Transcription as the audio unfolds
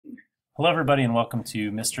Hello everybody and welcome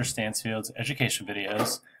to Mr. Stansfield's education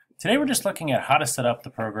videos. Today we're just looking at how to set up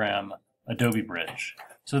the program Adobe Bridge.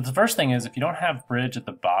 So the first thing is, if you don't have Bridge at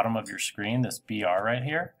the bottom of your screen, this BR right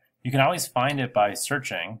here, you can always find it by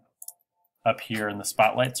searching up here in the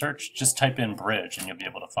Spotlight search. Just type in Bridge and you'll be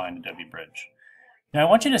able to find Adobe Bridge. Now I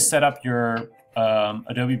want you to set up your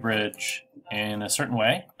Adobe Bridge in a certain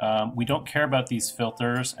way. We don't care about these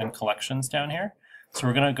filters and collections down here. So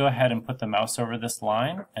we're going to go ahead and put the mouse over this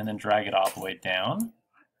line and then drag it all the way down.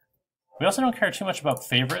 We also don't care too much about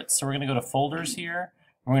favorites, so we're going to go to folders here.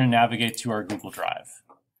 We're going to navigate to our Google Drive.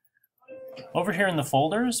 Over here in the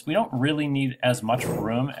folders, we don't really need as much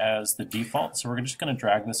room as the default, so we're just going to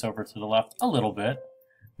drag this over to the left a little bit.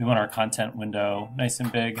 We want our content window nice and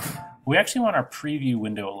big. We actually want our preview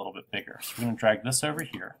window a little bit bigger, so we're going to drag this over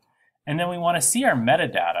here. And then we want to see our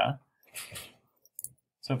metadata.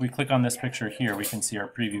 So if we click on this picture here, we can see our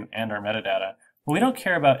preview and our metadata. But we don't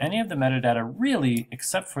care about any of the metadata really,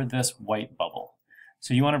 except for this white bubble.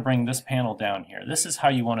 So you want to bring this panel down here. This is how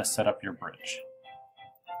you want to set up your bridge.